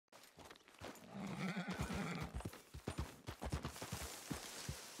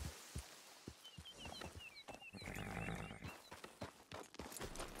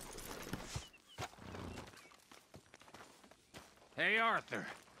Hey, Arthur.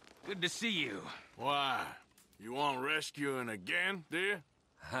 Good to see you. Why? You want rescuing again, do you?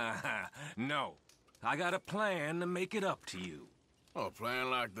 No. I got a plan to make it up to you. Oh, a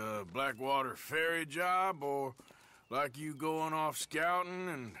plan like the Blackwater ferry job, or like you going off scouting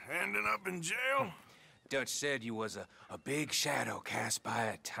and ending up in jail? Dutch said you was a big shadow cast by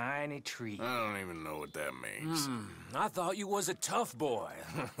a tiny tree. I don't even know what that means. I thought you was a tough boy.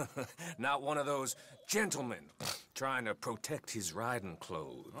 Not one of those gentlemen trying to protect his riding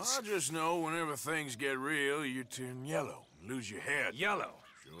clothes. I just know whenever things get real, you turn yellow, lose your head. Yellow.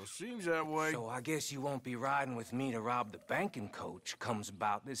 Sure seems that way. So I guess you won't be riding with me to rob the banking coach comes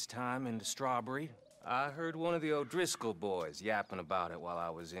about this time in the Strawberry. I heard one of the O'Driscoll boys yapping about it while I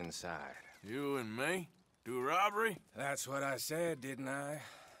was inside. You and me? Do a robbery? That's what I said, didn't I?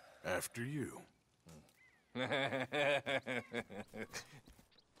 After you.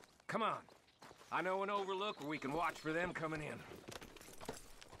 Come on. I know an overlook where we can watch for them coming in.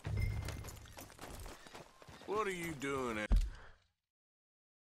 What are you doing at?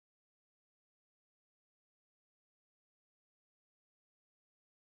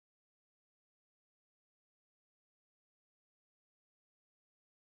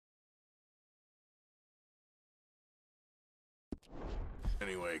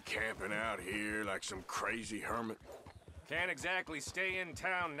 Anyway, camping out here like some crazy hermit? Can't exactly stay in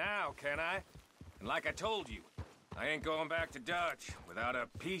town now, can I? And like I told you, I ain't going back to Dutch without a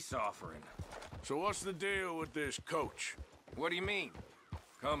peace offering. So what's the deal with this coach? What do you mean?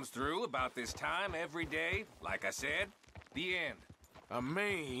 Comes through about this time every day, like I said. The end. I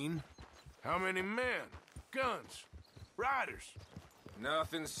mean, how many men? Guns? Riders?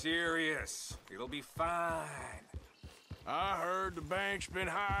 Nothing serious. It'll be fine. I heard the bank's been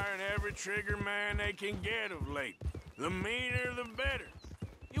hiring every trigger man they can get of late. The meaner, the better.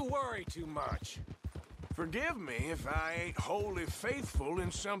 You worry too much. Forgive me if I ain't wholly faithful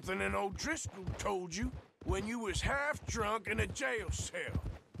in something an O'Driscoll told you when you was half drunk in a jail cell.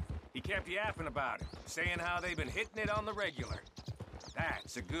 He kept yapping about it, saying how they've been hitting it on the regular.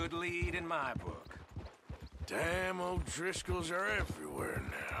 That's a good lead in my book. Damn O'Driscolls are everywhere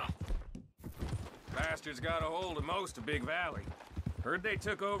now. Bastards got a hold of most of Big Valley. Heard they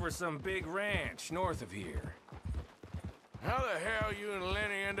took over some big ranch north of here. How the hell you and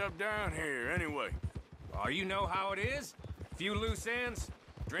Lenny end up down here, anyway? Oh, you know how it is? Few loose ends.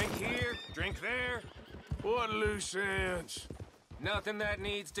 Drink here, drink there. What loose ends? Nothing that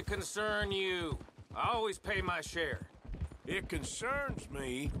needs to concern you. I always pay my share. It concerns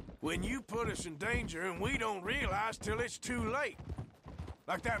me when you put us in danger and we don't realize till it's too late.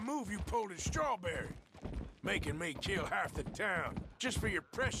 Like that move you pulled at Strawberry. Making me kill half the town, just for your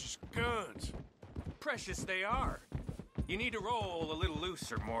precious guns. Precious they are. You need to roll a little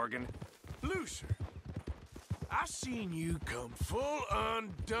looser, Morgan. Looser? I've seen you come full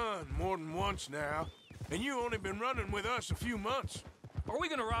undone more than once now, and you only been running with us a few months. Are we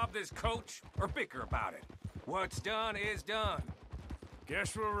gonna rob this coach, or bicker about it? What's done is done.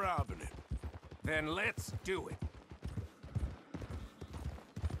 Guess we're robbing it. Then let's do it.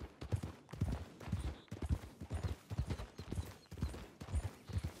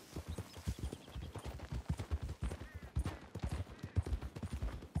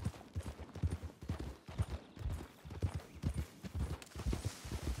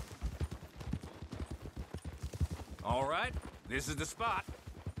 All right, this is the spot.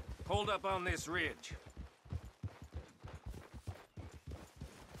 Hold up on this ridge.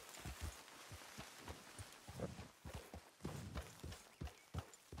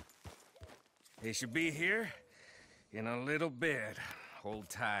 They should be here in a little bit. Hold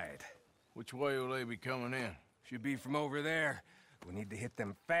tight. Which way will they be coming in? Should be from over there. We need to hit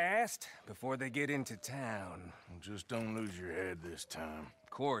them fast before they get into town. Just don't lose your head this time. Of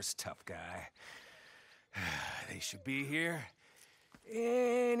course, tough guy. They should be here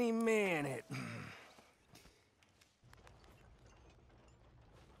any minute.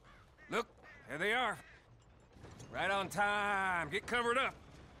 Look, there they are. Right on time. Get covered up.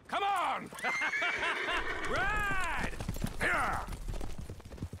 Come on! Ride! Yeah!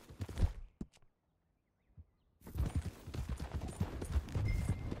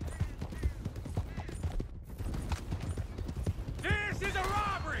 This is a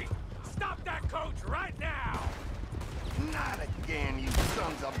robbery! Stop that coach right now! Not again, you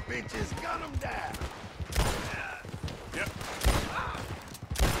sons of bitches! Gun them down! Yep.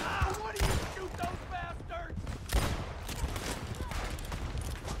 What do you shoot those bastards?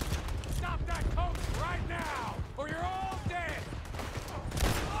 Stop that coach right now, or you're all dead!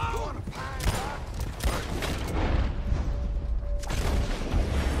 You want a pine box?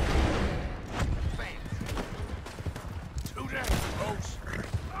 Fancy. Two down.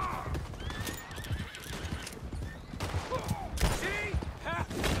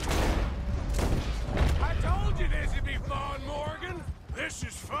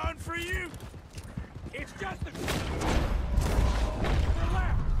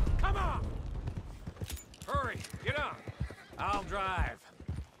 drive.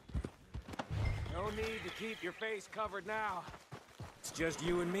 No need to keep your face covered now. It's just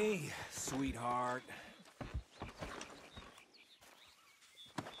you and me, sweetheart.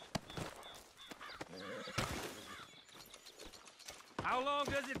 How long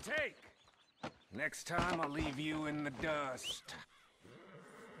does it take? Next time I'll leave you in the dust.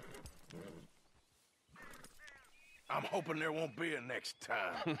 I'm hoping there won't be a next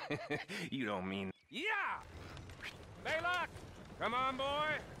time. You don't mean... Yeah! Baylock! Come on, boy!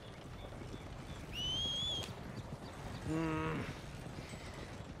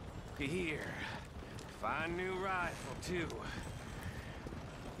 Here. Fine new rifle, too.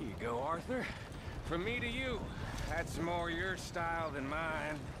 Here you go, Arthur. From me to you. That's more your style than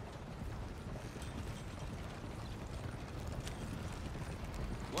mine.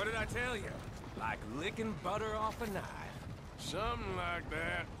 What did I tell you? Like licking butter off a knife. Something like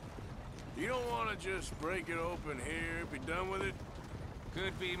that. You don't want to just break it open here, be done with it?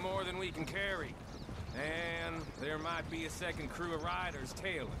 Could be more than we can carry. And there might be a second crew of riders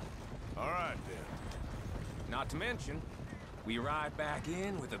tailing. All right, then. Not to mention, we ride back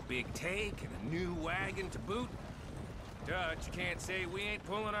in with a big take and a new wagon to boot. Dutch can't say we ain't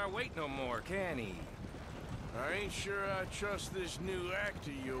pulling our weight no more, can he? I ain't sure I trust this new act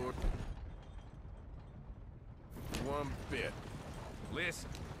of yours one bit. Listen,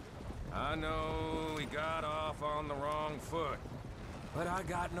 I know we got off on the wrong foot, but I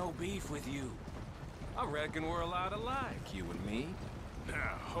got no beef with you. I reckon we're a lot alike, you and me.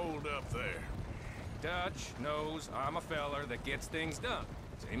 Now, hold up there. Dutch knows I'm a feller that gets things done,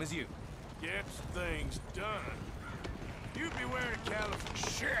 same as you. Gets things done. You be wearing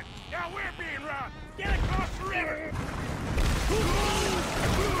California shit. Now we're being robbed. Get across the river.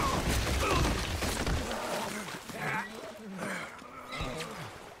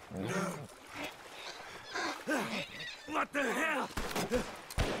 What the hell?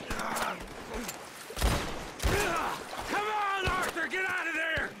 Come on, Arthur, get out of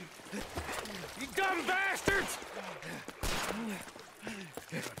there! You dumb bastards!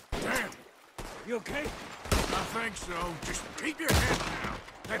 Damn. You okay? I think so. Just keep your head down.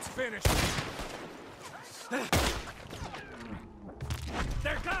 Let's finish.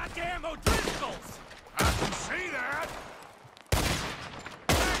 They're goddamn O'Driscolls! I can see that.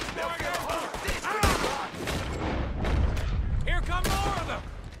 Thanks, Morgan! Ah! Here come more of them!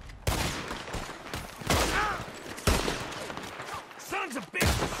 Ah! Sons of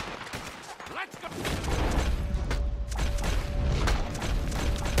bitches! Let's go!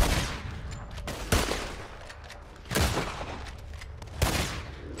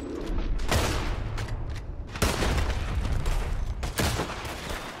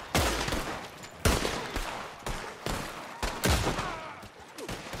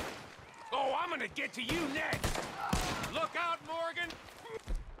 Get to you next! Look out, Morgan!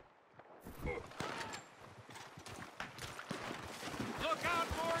 Look out,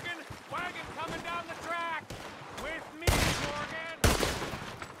 Morgan! Wagon coming down the track! With me, Morgan!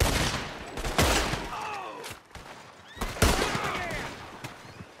 Oh!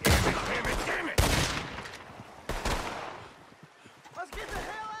 Damn it, damn it! Let's get the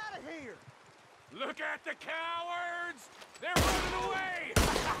hell out of here! Look at the cowards! They're running away!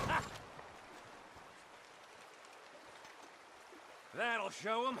 That'll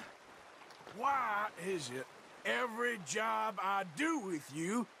show them. Why is it every job I do with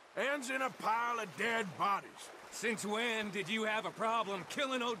you ends in a pile of dead bodies? Since when did you have a problem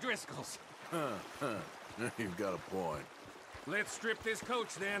killing O'Driscolls? You've got a point. Let's strip this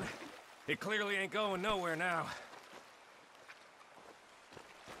coach, then. It clearly ain't going nowhere now.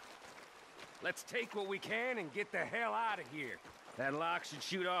 Let's take what we can and get the hell out of here. That lock should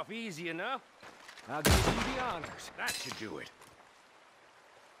shoot off easy enough. I'll give you the honors. That should do it.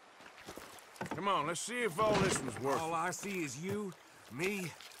 Come on, let's see if all this was worth All I see is you,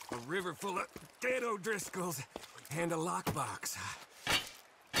 me, a river full of dead O'Driscolls, and a lockbox.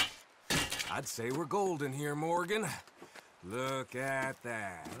 I'd say we're golden here, Morgan. Look at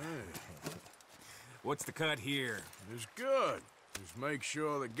that. Hey, What's the cut here? it's good. Just make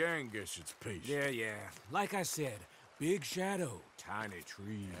sure the gang gets its piece. Yeah. Like I said, big shadow, tiny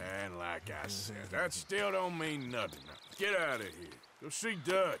tree. And like I said, that still don't mean nothing. Now, get out of here. Go see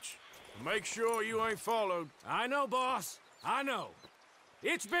Dutch. Make sure you ain't followed. I know, boss. I know.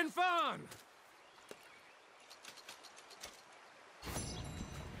 It's been fun.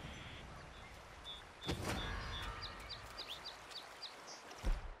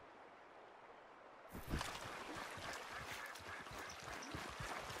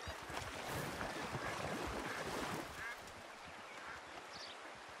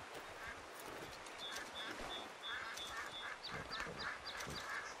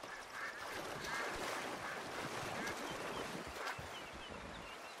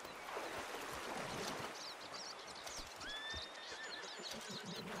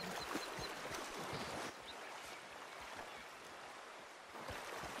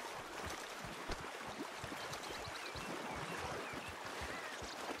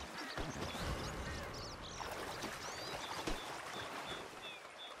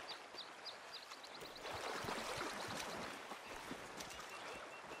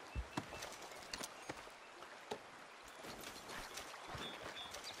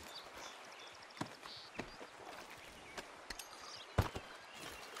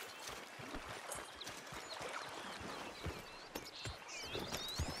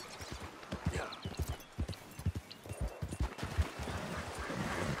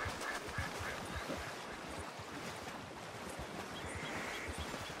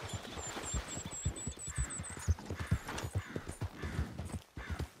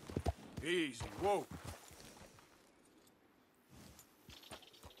 Easy, whoa.